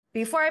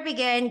Before I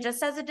begin,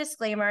 just as a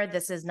disclaimer,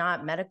 this is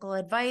not medical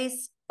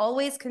advice.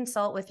 Always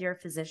consult with your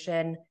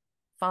physician.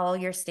 Follow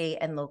your state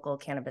and local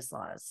cannabis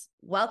laws.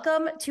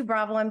 Welcome to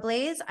Bravo and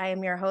Blaze. I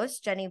am your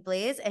host, Jenny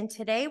Blaze, and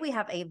today we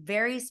have a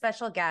very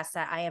special guest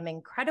that I am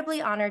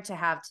incredibly honored to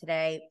have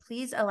today.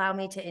 Please allow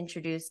me to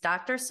introduce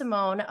Dr.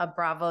 Simone of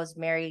Bravo's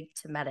Married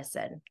to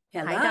Medicine.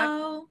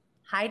 Hello.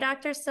 Hi,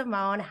 Dr.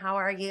 Simone. How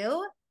are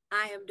you?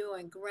 I am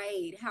doing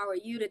great. How are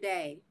you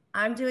today?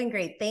 I'm doing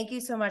great. Thank you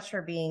so much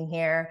for being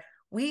here.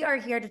 We are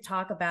here to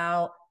talk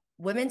about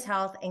women's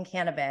health and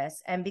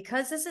cannabis. And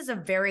because this is a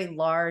very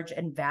large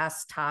and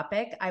vast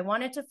topic, I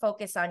wanted to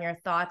focus on your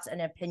thoughts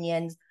and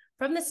opinions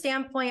from the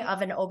standpoint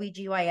of an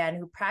OBGYN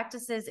who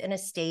practices in a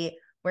state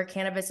where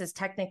cannabis is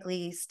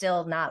technically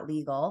still not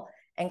legal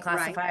and Right,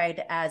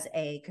 classified as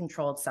a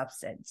controlled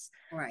substance.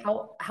 right.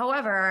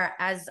 However,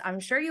 as I'm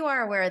sure you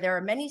are aware, there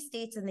are many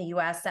states in the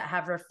US that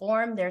have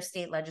reformed their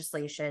state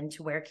legislation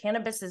to where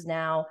cannabis is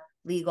now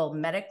legal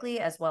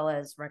medically as well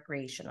as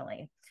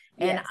recreationally.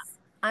 And Yes.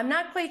 I'm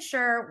not quite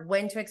sure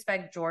when to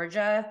expect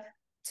Georgia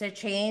to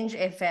change,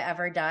 if it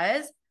ever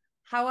does.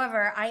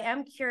 However, I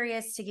am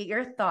curious to get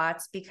your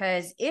thoughts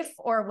because if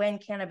or when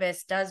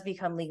cannabis does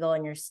become legal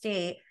in your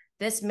state,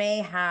 this may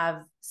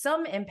have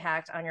some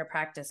impact on your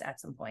practice at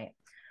some point.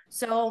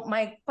 So,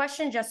 my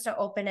question, just to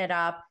open it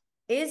up,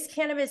 is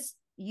cannabis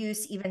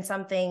use even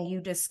something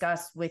you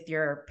discuss with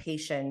your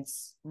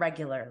patients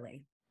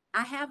regularly?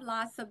 I have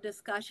lots of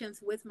discussions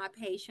with my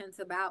patients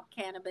about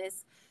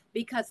cannabis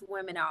because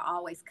women are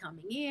always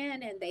coming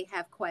in and they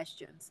have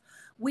questions.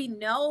 We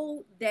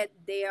know that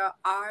there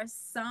are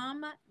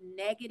some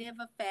negative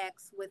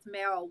effects with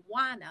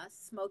marijuana,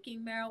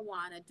 smoking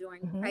marijuana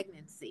during Mhm.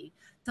 pregnancy.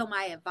 So,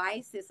 my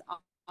advice is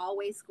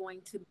always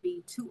going to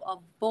be to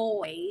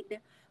avoid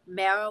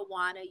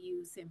marijuana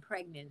use in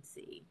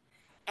pregnancy.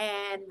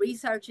 And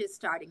research is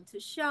starting to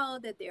show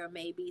that there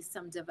may be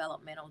some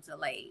developmental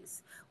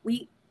delays.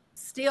 We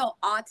still,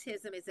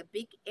 autism is a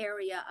big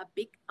area, a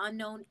big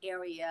unknown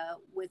area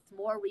with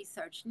more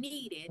research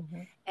needed.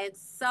 Mhm. And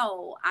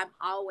so I'm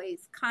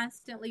always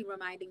constantly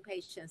reminding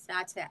patients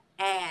not to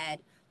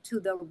add to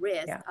the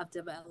risk Yeah. of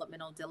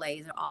developmental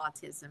delays or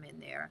autism in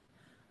their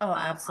Oh,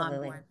 unborn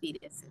absolutely.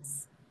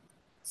 fetuses.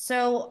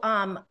 So,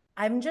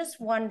 I'm just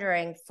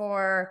wondering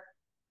for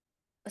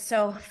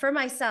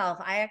myself,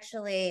 I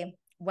actually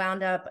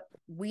wound up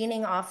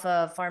weaning off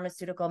of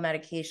pharmaceutical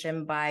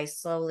medication by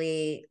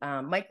slowly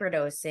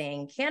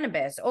microdosing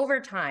cannabis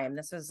over time.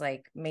 This was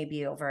like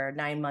maybe over a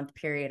 9 month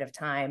period of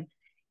time.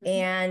 Mhm.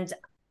 And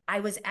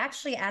I was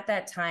actually at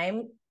that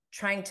time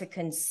trying to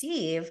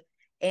conceive.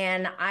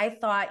 And I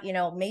thought,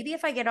 maybe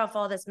if I get off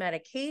all this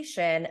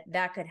medication,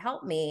 that could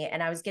help me.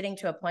 And I was getting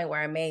to a point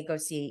where I may go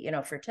see,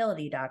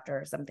 fertility doctor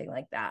or something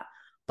like that.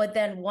 But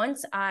then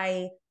once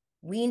I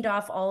weaned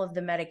off all of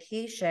the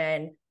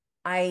medication,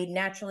 I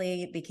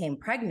naturally became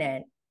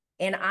pregnant.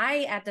 And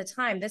at the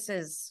time, this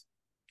is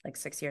like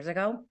 6 years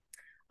ago.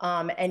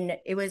 And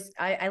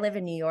I live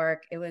in New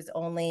York. It was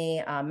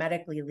only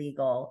medically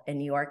legal in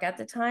New York at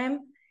the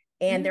time.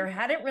 And Mhm. there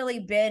hadn't really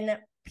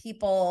been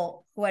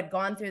people who had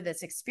gone through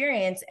this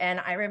experience. And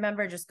I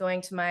remember just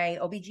going to my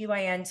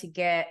OBGYN to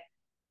get,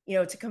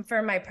 to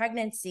confirm my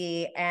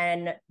pregnancy.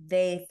 And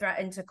they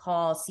threatened to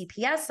call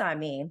CPS on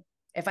me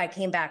if I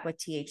came back with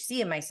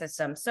THC in my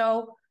system.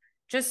 So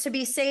just to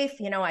be safe,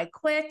 I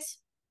quit.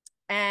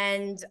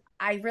 And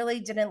I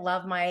really didn't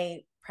love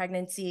my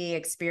pregnancy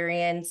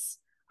experience.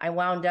 I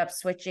wound up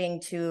switching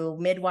to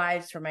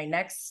midwives for my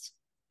next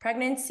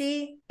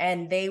pregnancy,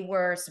 and they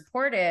were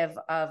supportive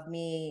of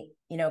me,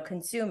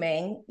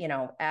 consuming,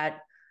 at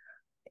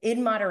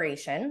in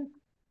moderation.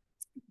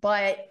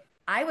 But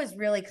I was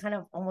really kind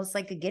of almost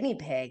like a guinea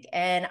pig.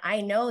 And I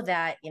know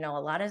that, a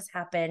lot has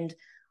happened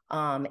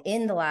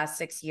in the last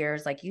 6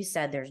 years. Like you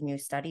said, there's new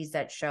studies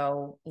that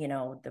show,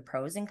 the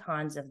pros and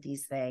cons of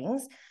these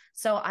things.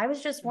 So I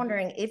was just Mhm.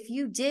 wondering if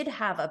you did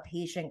have a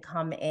patient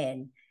come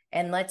in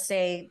and let's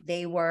say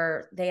they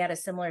had a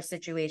similar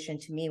situation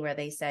to me where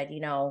they said,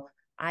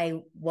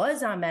 I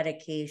was on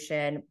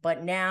medication,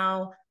 but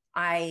now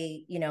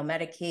I,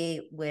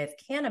 medicate with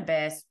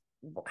cannabis.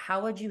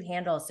 How would you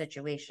handle a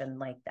situation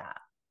like that?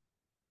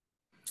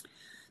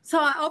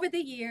 So, over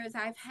the years,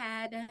 I've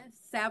had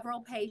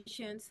several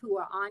patients who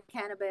are on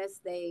cannabis.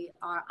 They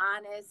are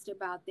honest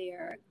about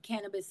their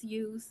cannabis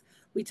use.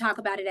 We talk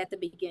about it at the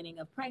beginning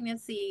of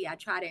pregnancy. I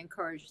try to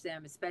encourage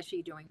them,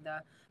 especially during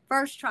the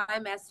first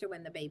trimester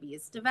when the baby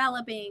is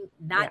developing,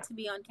 not Yeah. to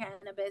be on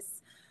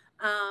cannabis.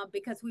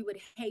 Because we would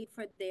hate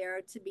for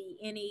there to be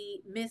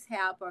any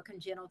mishap or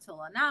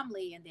congenital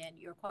anomaly, and then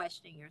you're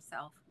questioning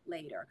yourself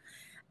later.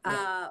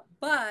 Yeah.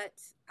 But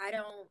I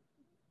don't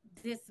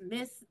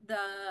dismiss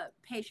the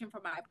patient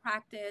from my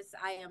practice.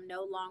 I am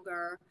no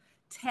longer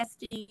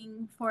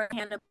testing for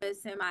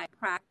cannabis in my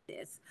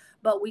practice,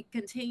 but we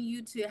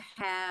continue to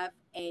have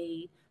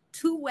a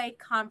two-way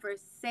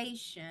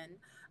conversation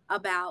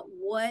about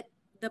what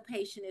the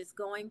patient is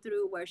going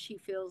through, where she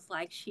feels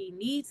like she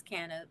needs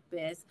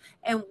cannabis,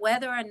 and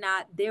whether or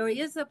not there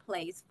is a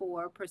place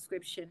for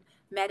prescription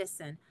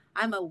medicine.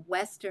 I'm a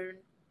Western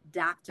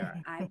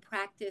doctor. I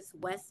practice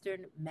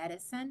Western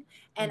medicine,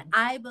 and Mhm.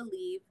 I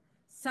believe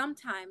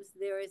sometimes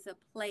there is a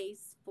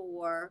place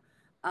for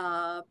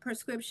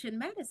prescription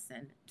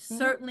medicine. Mhm.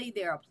 Certainly,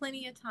 there are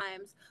plenty of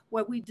times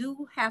where we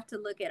do have to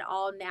look at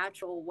all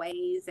natural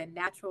ways and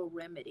natural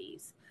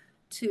remedies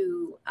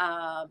to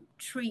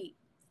treat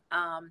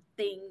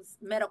things,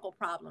 medical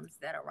problems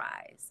that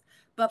arise.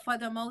 But for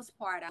the most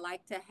part, I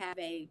like to have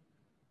a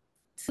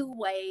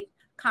two-way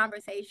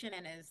conversation.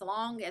 And as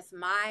long as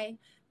my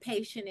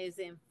patient is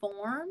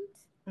informed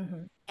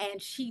Mhm.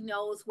 and she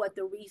knows what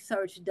the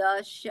research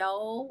does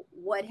show,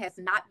 what has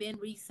not been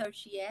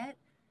researched yet,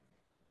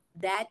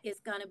 that is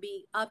going to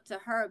be up to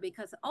her,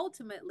 because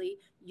ultimately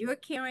you're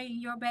carrying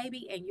your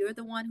baby and you're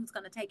the one who's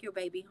going to take your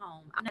baby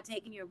home. I'm not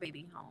taking your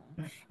baby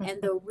home.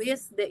 And the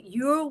risk that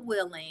you're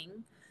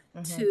willing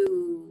Mhm.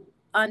 to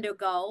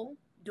undergo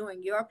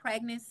during your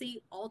pregnancy,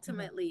 Mhm.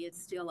 ultimately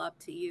it's still up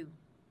to you.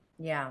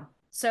 Yeah.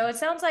 So it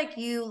sounds like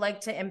you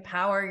like to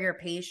empower your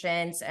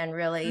patients and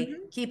really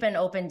Mm-hmm. keep an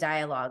open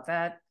dialogue.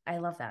 That I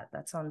love that.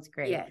 That sounds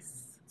great.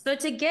 Yes. So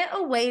to get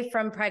away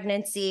from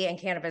pregnancy and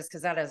cannabis,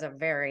 because that is a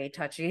very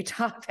touchy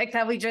topic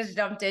that we just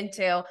jumped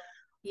into,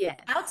 Yes.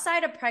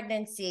 outside of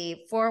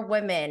pregnancy for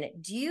women,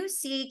 do you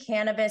see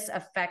cannabis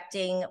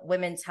affecting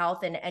women's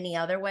health in any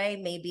other way?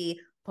 Maybe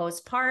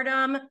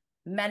postpartum,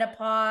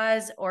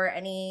 menopause, or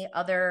any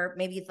other,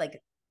 maybe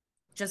like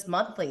just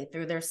monthly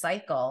through their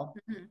cycle?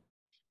 Mhm.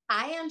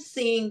 I am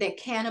seeing that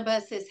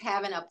cannabis is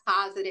having a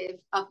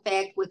positive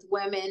effect with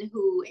women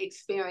who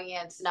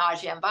experience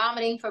nausea and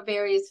vomiting for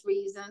various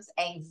reasons,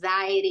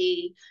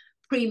 anxiety,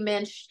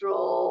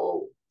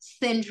 premenstrual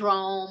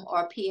syndrome,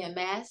 or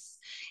PMS.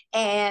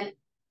 And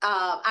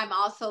I'm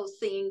also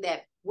seeing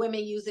that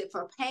women use it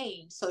for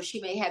pain. So she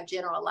may have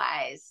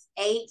generalized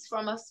aches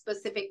from a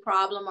specific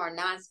problem or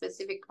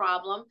non-specific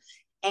problem,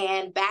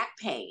 and back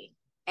pain.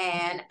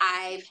 And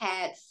I've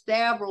had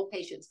several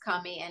patients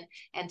come in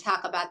and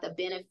talk about the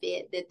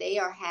benefit that they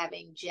are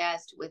having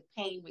just with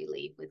pain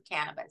relief with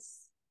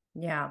cannabis.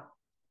 Yeah,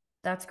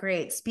 that's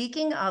great.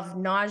 Speaking of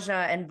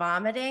nausea and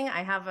vomiting,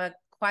 I have a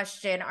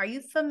question. Are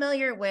you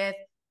familiar with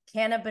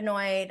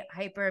cannabinoid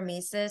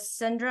hyperemesis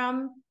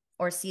syndrome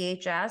or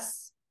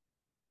CHS?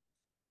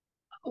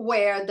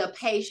 Where the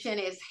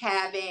patient is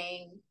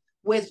having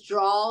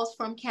withdrawals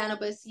from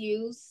cannabis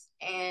use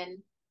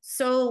and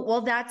So,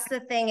 well, that's the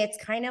thing. It's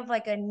kind of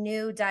like a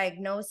new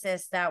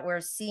diagnosis that we're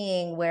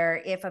seeing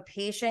where if a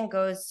patient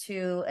goes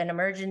to an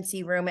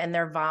emergency room and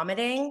they're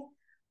vomiting,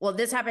 well,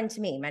 this happened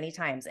to me many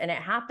times. And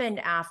it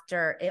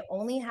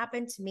only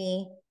happened to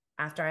me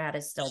after I had a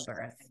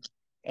stillbirth.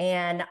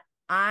 And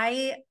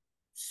I,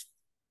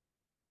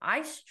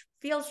 I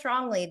feel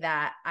strongly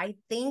that I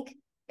think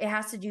it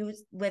has to do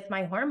with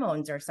my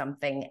hormones or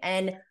something.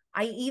 And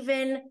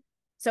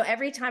so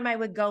every time I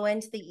would go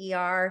into the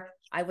ER,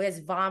 I was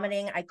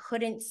vomiting. I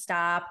couldn't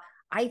stop.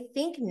 I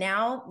think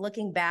now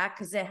looking back,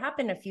 because it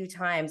happened a few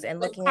times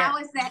and but looking at, how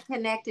is that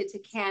connected to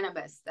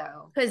cannabis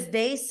though? because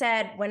they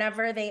said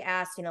whenever they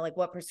asked, like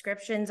what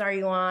prescriptions are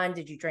you on?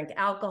 Did you drink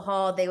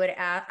alcohol? They would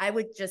ask, I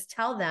would just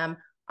tell them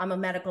I'm a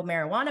medical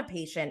marijuana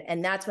patient.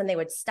 And that's when they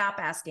would stop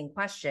asking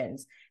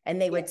questions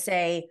and they would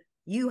say,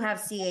 you have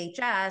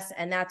CHS.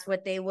 And that's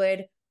what they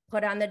would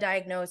put on the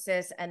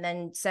diagnosis and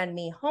then send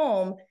me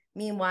home.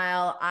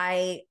 Meanwhile,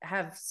 I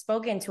have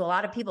spoken to a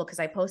lot of people because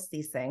I post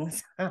these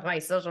things on my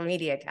social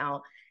media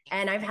account.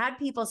 And I've had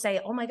people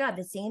say, oh my God,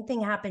 the same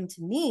thing happened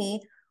to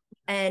me.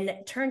 And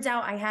turns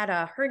out I had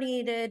a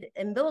herniated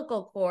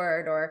umbilical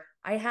cord or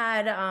I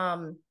had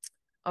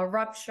a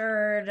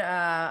ruptured,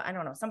 I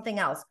don't know, something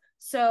else.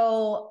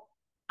 So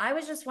I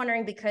was just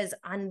wondering because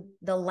on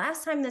the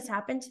last time this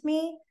happened to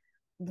me,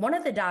 one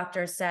of the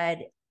doctors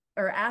said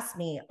or asked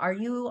me, are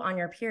you on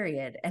your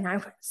period? And I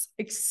was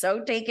like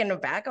so taken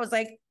aback. I was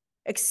like,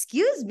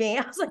 excuse me.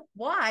 I was like,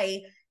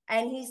 why?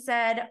 And he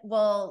said,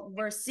 well,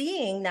 we're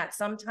seeing that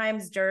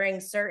sometimes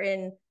during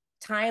certain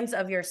times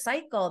of your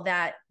cycle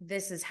that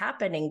this is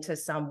happening to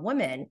some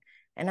women.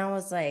 And I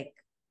was like,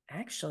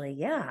 actually,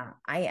 yeah,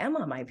 I am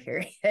on my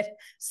period.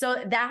 So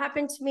that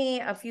happened to me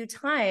a few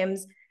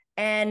times.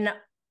 And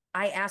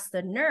I asked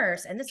the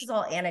nurse, and this is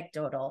all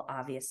anecdotal,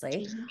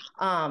 obviously.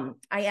 I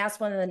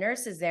asked one of the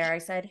nurses there, I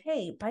said,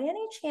 hey, by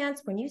any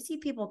chance, when you see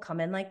people come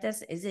in like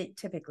this, is it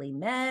typically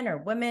men or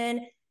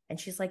women? And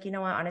she's like, you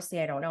know what?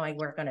 Honestly, I don't know. I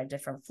work on a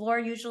different floor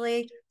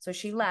usually. So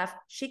she left.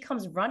 She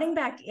comes running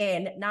back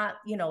in, not,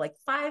 like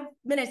 5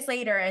 minutes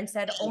later and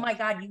said, oh my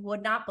God, you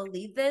would not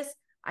believe this.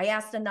 I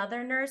asked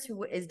another nurse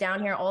who is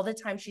down here all the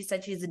time. She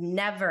said she's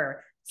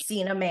never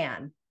seen a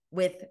man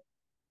with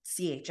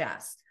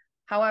CHS.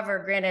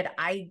 However, granted,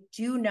 I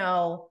do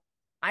know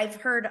I've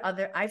heard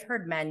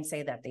men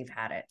say that they've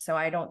had it. So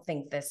I don't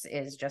think this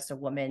is just a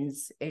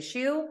woman's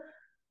issue.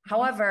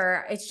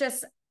 However, it's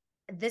just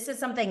this is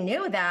something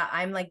new that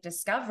I'm like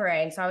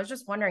discovering. So I was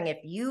just wondering if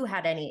you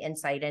had any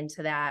insight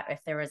into that, if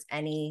there was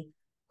any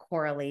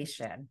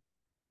correlation.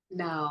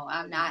 No,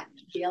 I'm not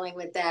dealing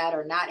with that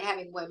or not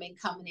having women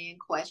coming in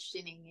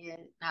questioning it.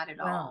 Not at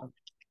all.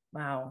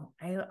 Wow. Wow.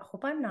 I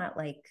hope I'm not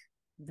like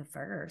the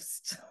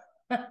first.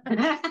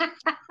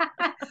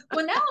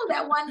 Well, no,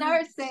 that one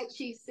nurse said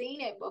she's seen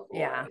it before.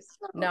 Yeah.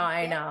 So, No,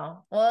 I yeah.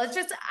 know. Well, it's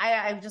just,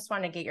 I just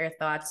want to get your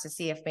thoughts to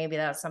see if maybe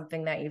that's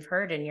something that you've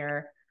heard in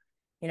your,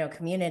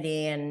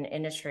 community and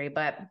industry,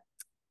 but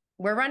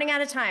we're running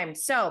out of time.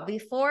 So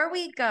before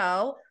we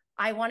go,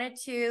 I wanted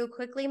to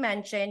quickly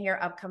mention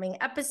your upcoming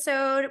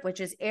episode, which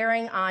is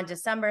airing on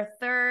December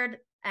 3rd.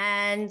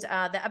 And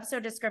the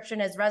episode description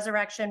is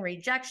Resurrection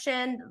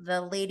Rejection.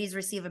 The ladies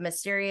receive a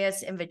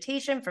mysterious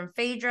invitation from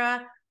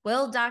Phaedra.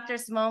 Will Dr.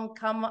 Simone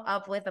come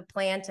up with a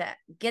plan to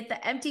get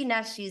the empty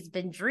nest she's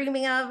been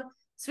dreaming of?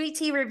 Sweet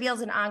Tea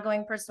reveals an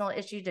ongoing personal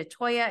issue to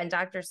Toya and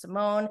Dr.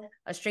 Simone.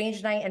 A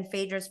strange night in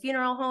Phaedra's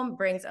funeral home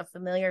brings a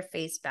familiar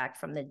face back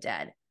from the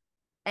dead.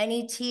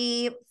 Any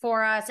tea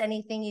for us?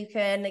 Anything you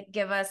can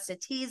give us to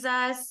tease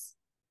us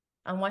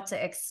on what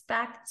to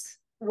expect?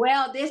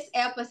 Well, this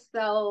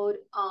episode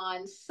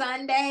on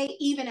Sunday,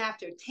 even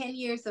after 10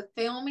 years of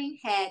filming,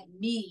 had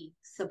me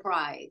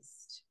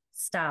surprised.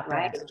 Stop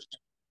right? it.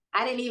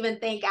 I didn't even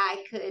think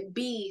I could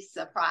be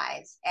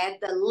surprised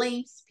at the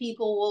lengths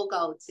people will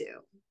go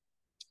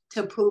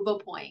to prove a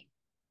point.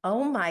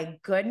 Oh my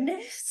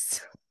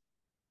goodness.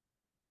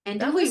 And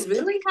do we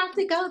really have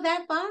to go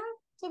that far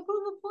to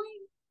prove a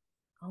point?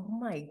 Oh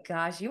my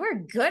gosh, you were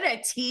good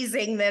at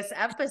teasing this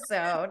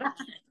episode.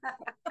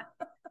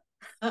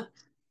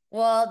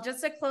 Well,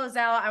 just to close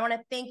out, I want to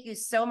thank you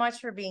so much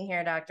for being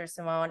here, Dr.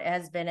 Simone. It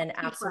has been an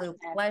absolute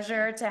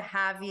pleasure to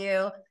have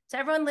you. To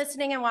everyone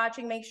listening and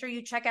watching, make sure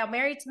you check out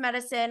Married to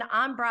Medicine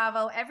on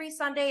Bravo every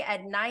Sunday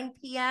at 9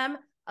 p.m.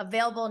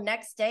 Available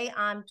next day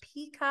on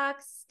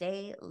Peacock.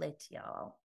 Stay lit, y'all.